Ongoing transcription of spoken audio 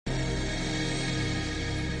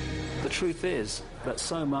truth is that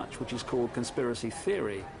so much which is called conspiracy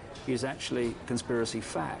theory is actually conspiracy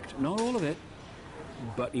fact. Not all of it,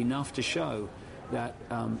 but enough to show that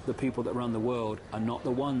the people that run the world are not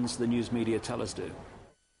the ones the news media tell us do.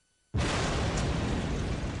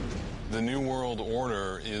 The New World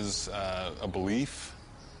Order is a belief,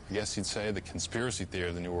 I guess you'd say. The conspiracy theory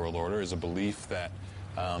of the New World Order is a belief that,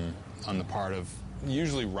 on the part of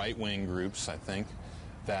usually right-wing groups, I think,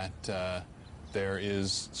 that there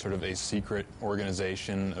is sort of a secret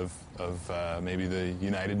organization of maybe the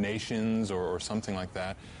United Nations or something like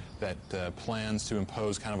that, that plans to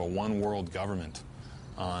impose kind of a one-world government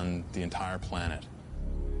on the entire planet.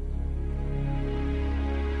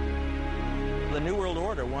 The New World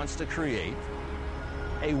Order wants to create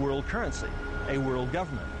a world currency, a world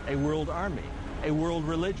government, a world army, a world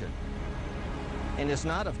religion. And it's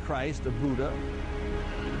not of Christ, of Buddha,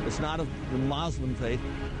 it's not of the Muslim faith,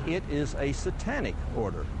 it is a satanic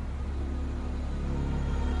order.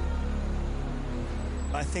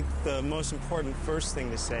 I think the most important first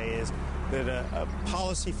thing to say is that a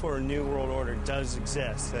policy for a new world order does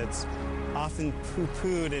exist. That's often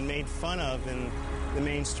poo-pooed and made fun of in the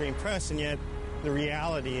mainstream press, and yet the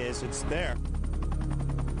reality is it's there.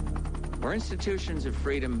 Where institutions of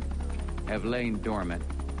freedom have lain dormant,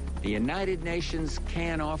 the United Nations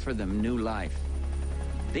can offer them new life.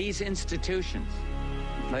 These institutions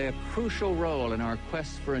play a crucial role in our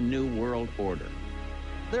quest for a new world order.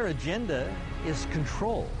 Their agenda is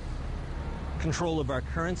control. Control of our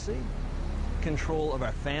currency, control of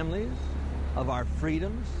our families, of our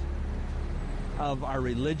freedoms, of our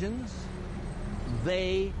religions.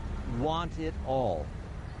 They want it all.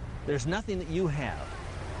 There's nothing that you have,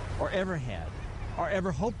 or ever had, or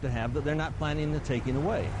ever hope to have that they're not planning to taking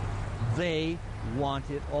away. They want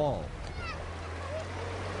it all.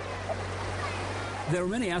 There are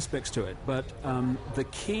many aspects to it, but the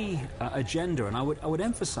key agenda, and I would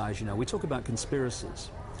emphasize, we talk about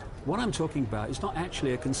conspiracies. What I'm talking about is not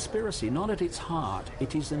actually a conspiracy, not at its heart.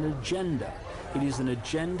 It is an agenda. It is an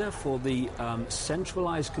agenda for the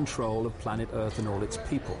centralized control of planet Earth and all its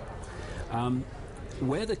people.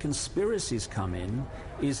 Where the conspiracies come in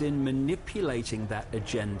is in manipulating that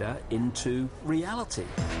agenda into reality.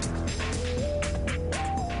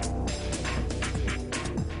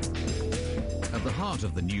 At the heart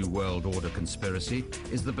of the New World Order conspiracy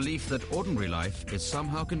is the belief that ordinary life is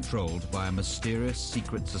somehow controlled by a mysterious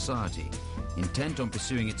secret society, intent on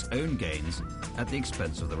pursuing its own gains at the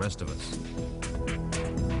expense of the rest of us.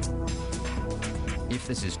 If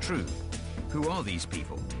this is true, who are these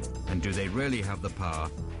people, and do they really have the power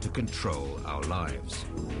to control our lives?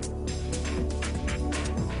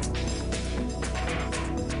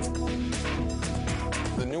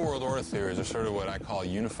 The New World Order theories are sort of what I call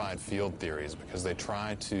unified field theories, because they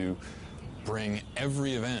try to bring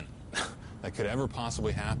every event that could ever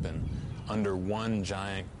possibly happen under one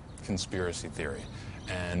giant conspiracy theory.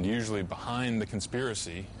 And usually behind the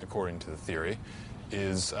conspiracy, according to the theory,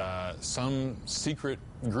 is some secret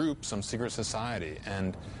group, some secret society.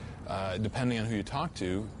 And depending on who you talk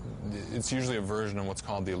to, it's usually a version of what's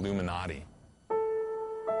called the Illuminati.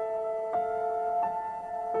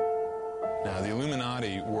 Now, the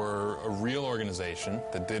Illuminati were a real organization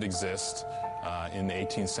that did exist in the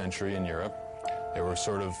 18th century in Europe. They were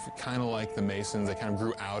sort of kind of like the Masons. They kind of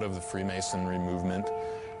grew out of the Freemasonry movement,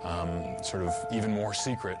 sort of even more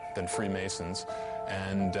secret than Freemasons.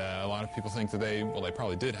 And a lot of people think that they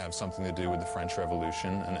probably did have something to do with the French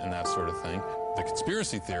Revolution and that sort of thing. The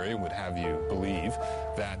conspiracy theory would have you believe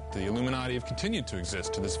that the Illuminati have continued to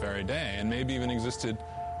exist to this very day, and maybe even existed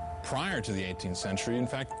prior to the 18th century, in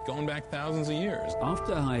fact, going back thousands of years.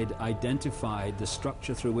 After I'd identified the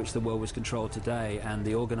structure through which the world was controlled today and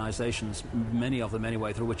the organizations, many of them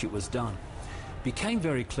anyway, through which it was done, became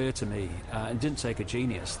very clear to me, and didn't take a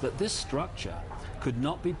genius, that this structure could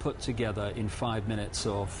not be put together in 5 minutes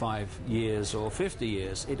or 5 years or 50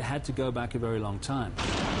 years. It had to go back a very long time.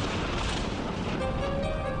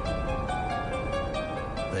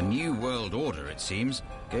 The New World Order, it seems,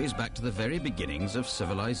 goes back to the very beginnings of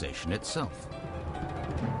civilization itself.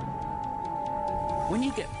 When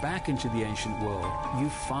you get back into the ancient world, you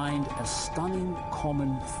find a stunning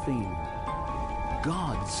common theme.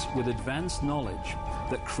 Gods with advanced knowledge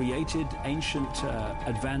that created ancient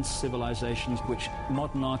advanced civilizations which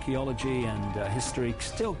modern archaeology and history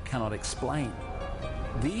still cannot explain.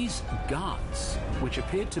 These gods, which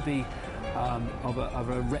appeared to be of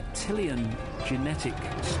a reptilian genetic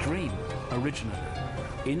stream originally,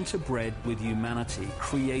 interbred with humanity,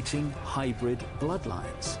 creating hybrid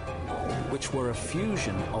bloodlines, which were a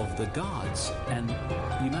fusion of the gods and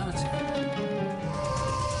humanity.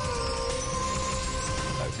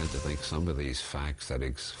 I tend to think like some of these facts or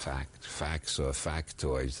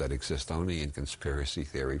factoids that exist only in conspiracy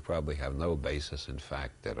theory probably have no basis in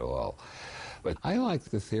fact at all. But I like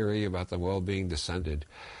the theory about them all being descended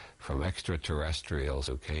from extraterrestrials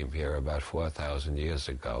who came here about 4,000 years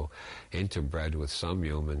ago, interbred with some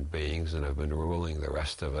human beings, and have been ruling the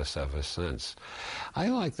rest of us ever since. I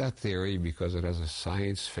like that theory because it has a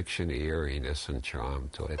science fiction eeriness and charm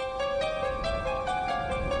to it.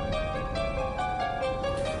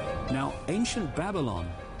 Now, ancient Babylon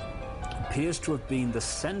appears to have been the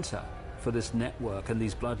center for this network and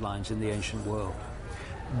these bloodlines in the ancient world.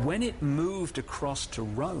 When it moved across to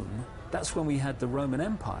Rome, that's when we had the Roman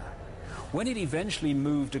Empire. When it eventually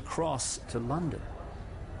moved across to London,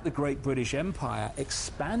 the Great British Empire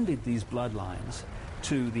expanded these bloodlines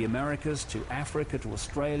to the Americas, to Africa, to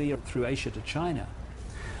Australia, through Asia to China.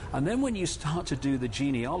 And then when you start to do the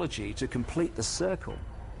genealogy to complete the circle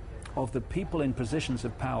of the people in positions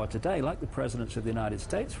of power today, like the presidents of the United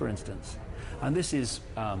States, for instance, and this is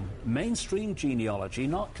mainstream genealogy,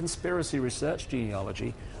 not conspiracy research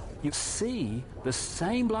genealogy, you see the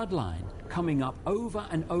same bloodline coming up over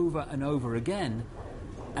and over and over again,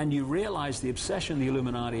 and you realize the obsession the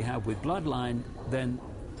Illuminati have with bloodline, then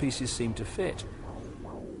pieces seem to fit.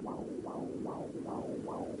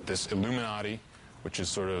 This Illuminati, which is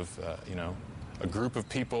sort of, a group of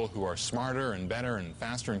people who are smarter and better and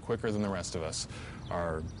faster and quicker than the rest of us,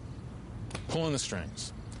 are pulling the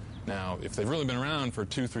strings. Now, if they've really been around for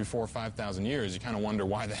 2, 3, 4, 5,000 years, you kind of wonder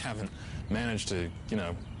why they haven't managed to,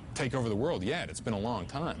 take over the world yet. It's been a long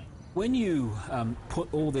time. When you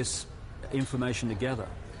put all this information together,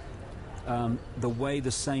 the way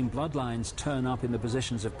the same bloodlines turn up in the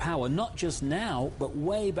positions of power, not just now, but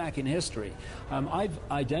way back in history. I've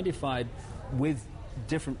identified with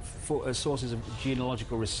different sources of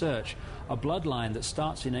genealogical research a bloodline that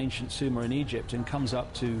starts in ancient Sumer in Egypt and comes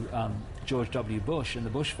up to George W. Bush and the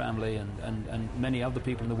Bush family and many other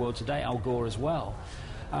people in the world today, Al Gore as well.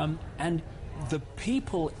 And the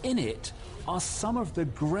people in it are some of the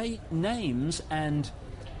great names and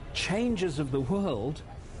changes of the world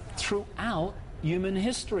throughout human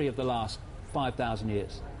history of the last 5,000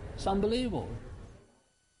 years. It's unbelievable.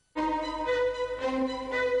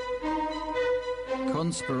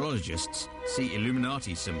 Conspirologists see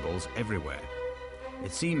Illuminati symbols everywhere.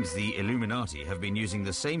 It seems the Illuminati have been using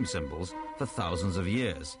the same symbols for thousands of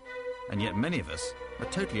years, and yet many of us are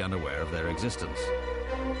totally unaware of their existence.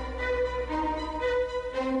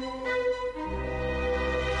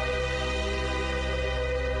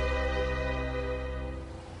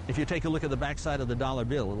 If you take a look at the backside of the dollar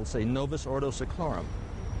bill, it'll say Novus Ordo Seclorum,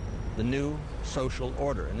 the new social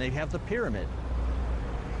order. And they have the pyramid.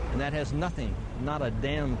 And that has nothing, not a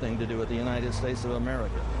damn thing to do with the United States of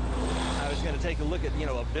America. I was going to take a look at,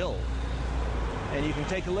 a bill. And you can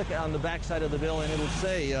take a look on the backside of the bill and it'll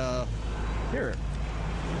say, here.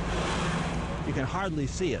 You can hardly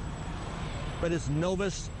see it. But it's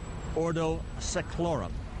Novus Ordo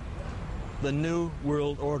Seclorum, the New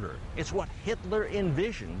World Order. It's what Hitler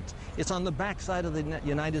envisioned. It's on the backside of the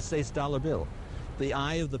United States dollar bill. The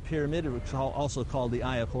eye of the pyramid, also called the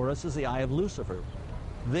eye of Horus, is the eye of Lucifer.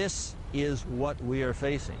 This is what we are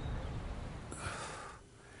facing.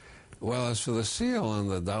 Well, as for the seal on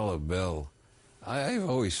the dollar bill, I've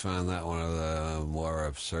always found that one of the more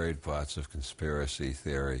absurd parts of conspiracy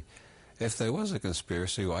theory. If there was a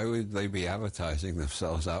conspiracy, why would they be advertising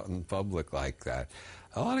themselves out in public like that?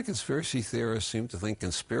 A lot of conspiracy theorists seem to think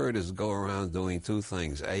conspirators go around doing two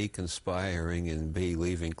things: A, conspiring, and B,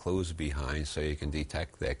 leaving clues behind so you can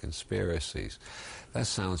detect their conspiracies. That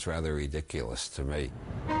sounds rather ridiculous to me.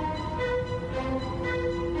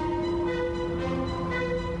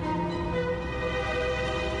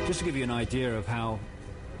 Just to give you an idea of how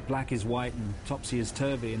black is white and topsy is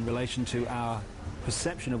turvy in relation to our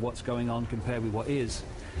perception of what's going on compared with what is.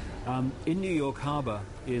 In New York Harbor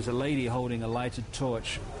is a lady holding a lighted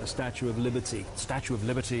torch, a Statue of Liberty. Statue of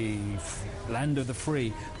Liberty, land of the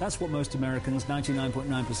free. That's what most Americans,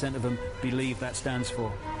 99.9% of them, believe that stands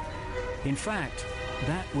for. In fact,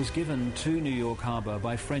 that was given to New York Harbor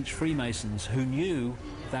by French Freemasons who knew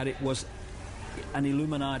that it was an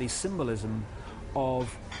Illuminati symbolism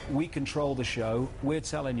of, we control the show, we're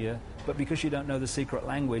telling you, but because you don't know the secret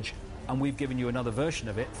language and we've given you another version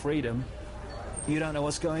of it, freedom, you don't know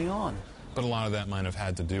what's going on. But a lot of that might have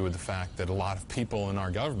had to do with the fact that a lot of people in our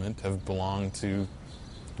government have belonged to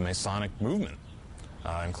the Masonic movement,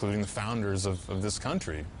 including the founders of this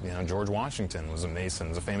country. George Washington was a Mason.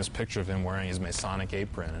 There's a famous picture of him wearing his Masonic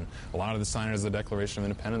apron, and a lot of the signers of the Declaration of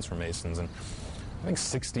Independence were Masons. And I think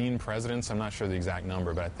 16 presidents, I'm not sure the exact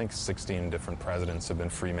number, but I think 16 different presidents have been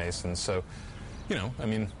Freemasons. So,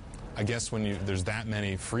 I guess when there's that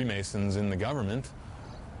many Freemasons in the government,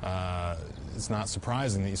 it's not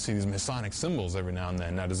surprising that you see these Masonic symbols every now and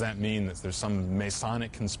then. Now, does that mean that there's some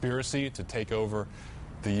Masonic conspiracy to take over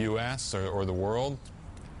the U.S. or the world?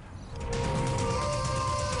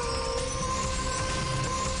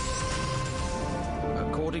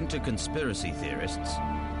 According to conspiracy theorists,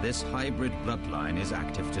 this hybrid bloodline is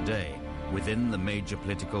active today within the major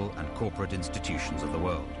political and corporate institutions of the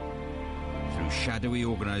world. Through shadowy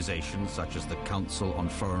organizations such as the Council on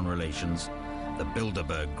Foreign Relations, the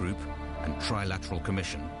Bilderberg Group, and Trilateral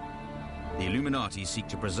Commission, the Illuminati seek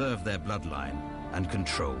to preserve their bloodline and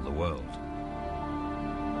control the world.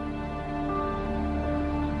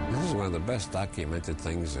 This is one of the best documented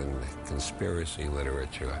things in conspiracy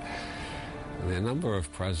literature. The number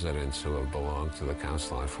of presidents who have belonged to the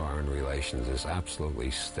Council on Foreign Relations is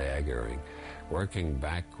absolutely staggering. Working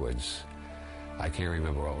backwards, I can't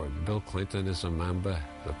remember all. Bill Clinton is a member.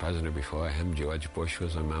 The president before him, George Bush,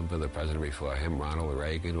 was a member. The president before him, Ronald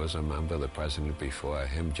Reagan, was a member. The president before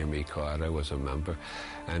him, Jimmy Carter, was a member.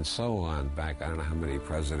 And so on back. I don't know how many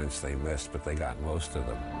presidents they missed, but they got most of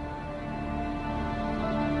them.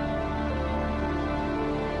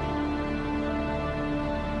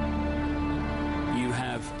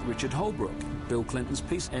 Richard Holbrooke, Bill Clinton's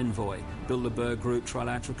peace envoy, Bilderberg Group,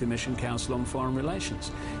 Trilateral Commission, Council on Foreign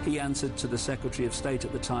Relations. He answered to the Secretary of State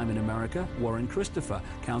at the time in America, Warren Christopher,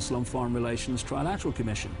 Council on Foreign Relations, Trilateral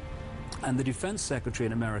Commission. And the Defense Secretary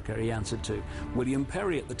in America he answered to, William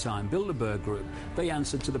Perry at the time, Bilderberg Group. They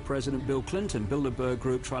answered to the President Bill Clinton, Bilderberg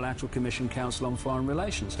Group, Trilateral Commission, Council on Foreign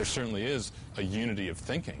Relations. There certainly is a unity of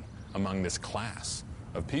thinking among this class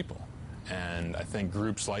of people. And I think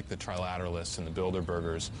groups like the Trilateralists and the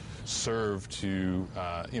Bilderbergers serve to,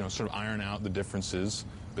 sort of iron out the differences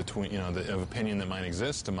between, of opinion that might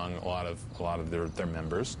exist among a lot of their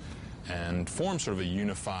members, and form sort of a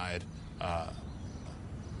unified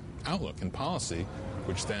outlook and policy,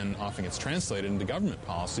 which then often gets translated into government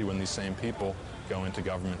policy when these same people go into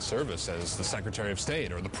government service as the Secretary of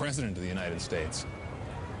State or the President of the United States.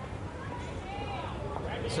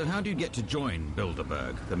 So how do you get to join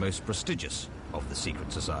Bilderberg, the most prestigious of the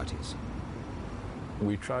secret societies?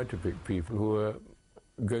 We tried to pick people who were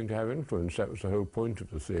going to have influence. That was the whole point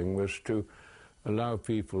of the thing, was to allow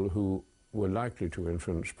people who were likely to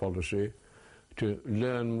influence policy to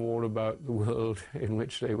learn more about the world in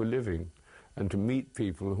which they were living, and to meet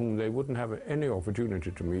people whom they wouldn't have any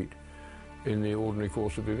opportunity to meet in the ordinary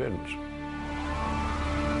course of events.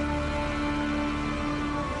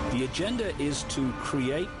 The agenda is to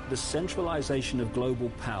create the centralization of global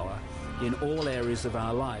power in all areas of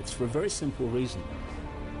our lives for a very simple reason.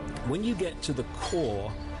 When you get to the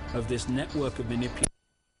core of this network of manipulation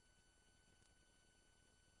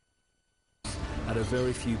at a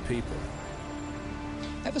very few people.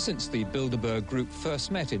 Ever since the Bilderberg Group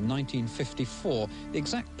first met in 1954, the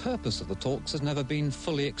exact purpose of the talks has never been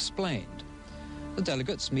fully explained. The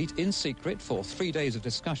delegates meet in secret for 3 days of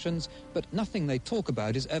discussions, but nothing they talk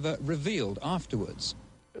about is ever revealed afterwards.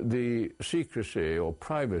 The secrecy, or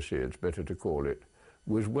privacy it's better to call it,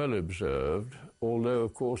 was well observed, although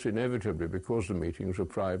of course inevitably, because the meetings were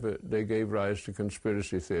private, they gave rise to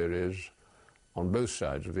conspiracy theories on both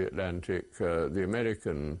sides of the Atlantic. The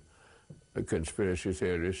American conspiracy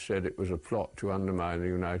theorists said it was a plot to undermine the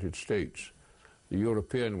United States. The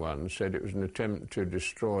European ones said it was an attempt to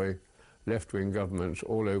destroy left-wing governments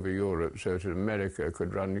all over Europe so that America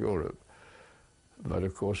could run Europe. But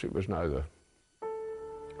of course it was neither.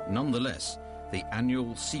 Nonetheless, the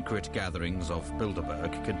annual secret gatherings of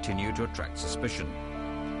Bilderberg continue to attract suspicion.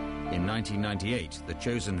 In 1998, the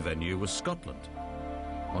chosen venue was Scotland.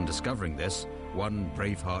 On discovering this, one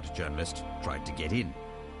Braveheart journalist tried to get in.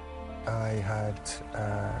 I had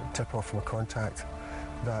a tip-off from a contact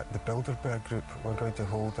that the Bilderberg Group were going to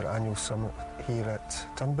hold their annual summit here at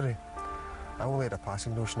Turnberry. I only had a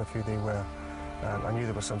passing notion of who they were. I knew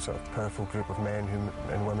there was some sort of powerful group of men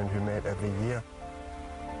and women who met every year.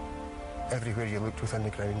 Everywhere you looked within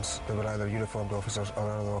the grounds, there were either uniformed officers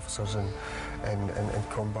or other officers in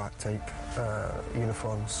combat-type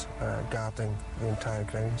uniforms guarding the entire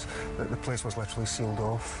grounds. The place was literally sealed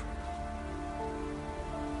off.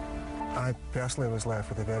 I personally was left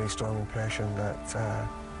with a very strong impression that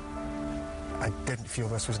I didn't feel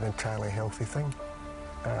this was an entirely healthy thing.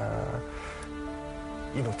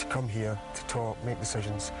 To come here, to talk, make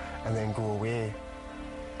decisions, and then go away.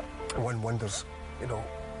 One wonders,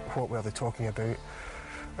 what were they talking about?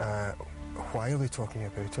 Why are they talking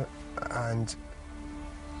about it? And,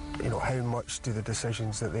 how much do the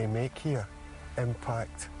decisions that they make here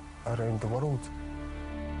impact around the world?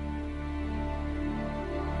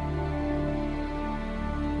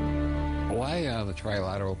 Why the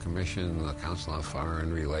Trilateral Commission, the Council on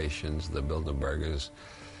Foreign Relations, the Bilderbergers,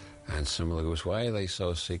 and similar groups, why are they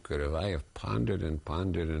so secretive? I have pondered and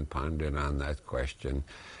pondered and pondered on that question,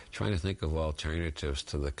 trying to think of alternatives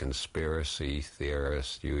to the conspiracy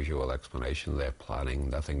theorist usual explanation. They're plotting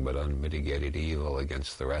nothing but unmitigated evil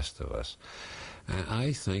against the rest of us. And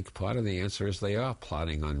I think part of the answer is they are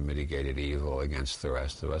plotting unmitigated evil against the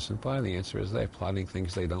rest of us, and part of the answer is they're plotting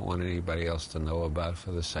things they don't want anybody else to know about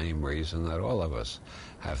for the same reason that all of us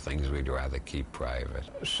have things we'd rather keep private.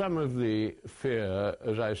 Some of the fear,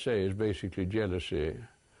 as I say, is basically jealousy.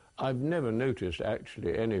 I've never noticed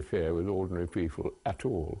actually any fear with ordinary people at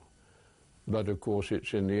all. But of course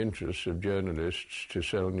it's in the interests of journalists to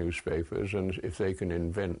sell newspapers, and if they can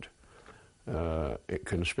invent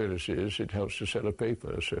conspiracies, it helps to sell a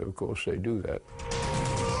paper, so of course they do that.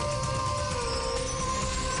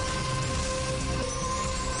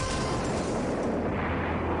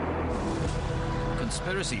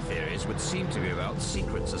 Conspiracy theories would seem to be about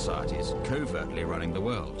secret societies covertly running the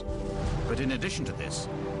world. But in addition to this,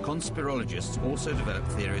 conspirologists also develop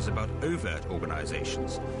theories about overt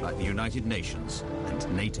organizations like the United Nations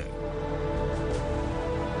and NATO.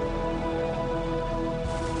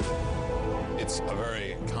 It's a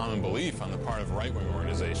very common belief on the part of right-wing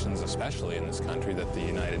organizations, especially in this country, that the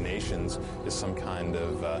United Nations is some kind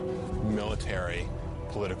of military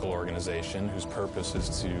political organization whose purpose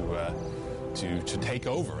is to take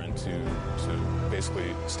over and to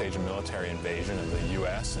basically stage a military invasion of the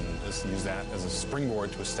U.S. and use that as a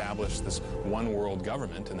springboard to establish this one world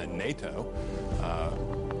government, and that NATO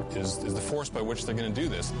is the force by which they're going to do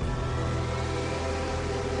this.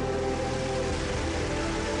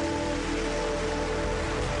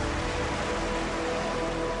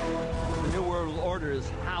 Is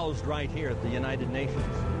housed right here at the United Nations.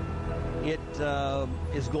 It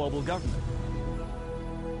is global government.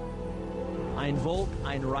 Ein Volk,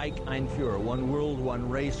 ein Reich, ein Führer. One world, one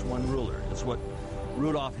race, one ruler. It's what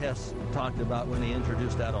Rudolf Hess talked about when he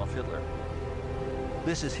introduced Adolf Hitler.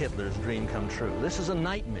 This is Hitler's dream come true. This is a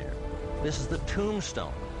nightmare. This is the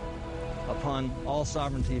tombstone upon all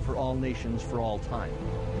sovereignty for all nations for all time.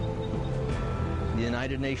 The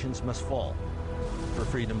United Nations must fall for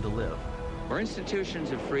freedom to live. Where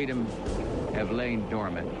institutions of freedom have lain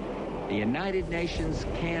dormant, the United Nations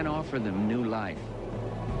can offer them new life.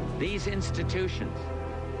 These institutions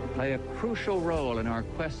play a crucial role in our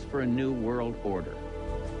quest for a new world order,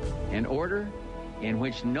 an order in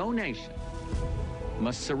which no nation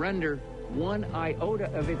must surrender one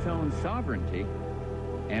iota of its own sovereignty,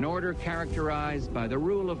 an order characterized by the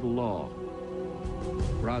rule of law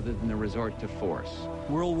rather than the resort to force.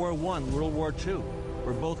 World War I, World War II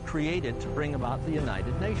were both created to bring about the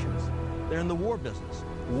United Nations. They're in the war business.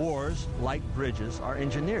 Wars, like bridges, are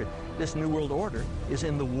engineered. This New World Order is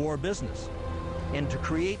in the war business. And to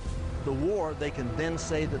create the war, they can then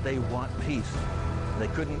say that they want peace. They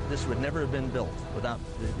couldn't, this would never have been built without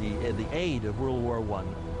the aid of World War I,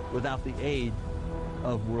 without the aid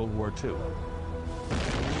of World War II.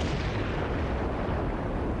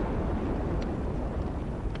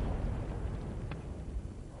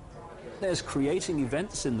 There's creating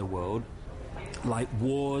events in the world like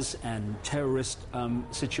wars and terrorist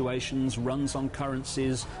situations, runs on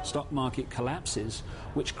currencies, stock market collapses,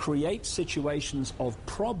 which create situations of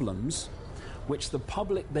problems which the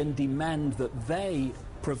public then demand that they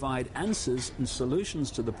provide answers and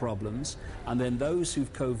solutions to the problems, and then those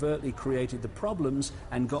who've covertly created the problems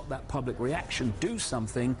and got that public reaction do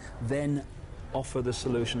something, then offer the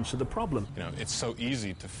solution to the problem. You know, it's so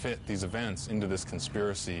easy to fit these events into this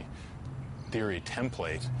conspiracy theory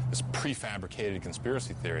template, this prefabricated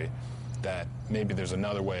conspiracy theory, that maybe there's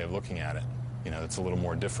another way of looking at it, you know, it's a little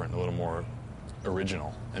more different, a little more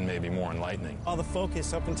original, and maybe more enlightening. All the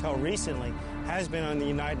focus up until recently has been on the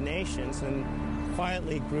United Nations, and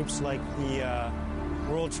quietly groups like the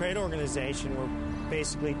World Trade Organization were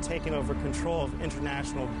basically taking over control of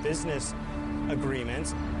international business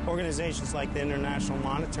agreements. Organizations like the International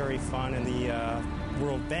Monetary Fund and the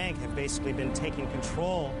World Bank have basically been taking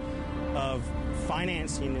control of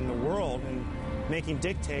financing in the world and making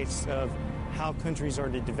dictates of how countries are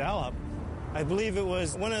to develop. I believe it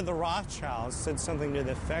was one of the Rothschilds said something to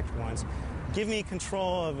the effect once, give me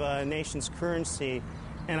control of a nation's currency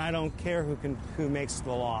and I don't care who makes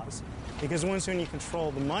the laws. Because once when you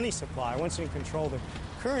control the money supply, once you control the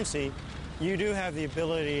currency, you do have the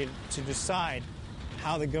ability to decide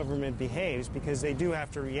how the government behaves, because they do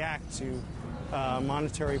have to react to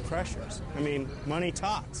monetary pressures. I mean, money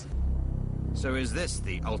talks. So is this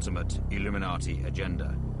the ultimate Illuminati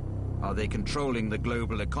agenda? Are they controlling the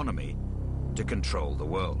global economy to control the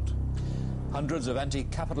world? Hundreds of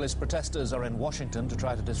anti-capitalist protesters are in Washington to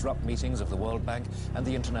try to disrupt meetings of the World Bank and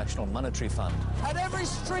the International Monetary Fund. At every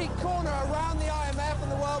street corner around the IMF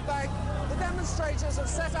and the World Bank, the demonstrators have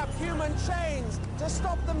set up human chains to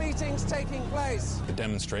stop the meetings taking place. The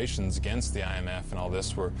demonstrations against the IMF and all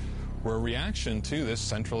this were a reaction to this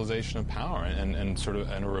centralization of power and sort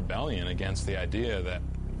of a rebellion against the idea that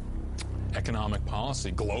economic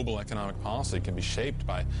policy, global economic policy, can be shaped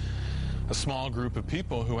by a small group of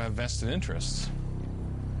people who have vested interests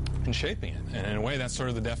in shaping it. And in a way, that's sort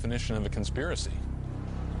of the definition of a conspiracy.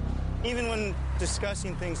 Even when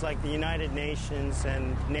discussing things like the United Nations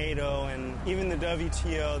and NATO and even the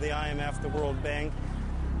WTO, the IMF, the World Bank,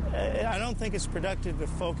 I don't think it's productive to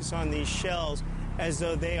focus on these shells as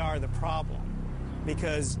though they are the problem.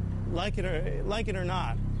 Because like it or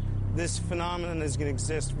not, this phenomenon is going to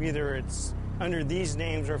exist, whether it's under these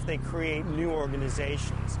names or if they create new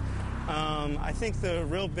organizations. I think the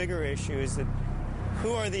real bigger issue is that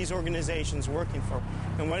who are these organizations working for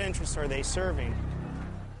and what interests are they serving?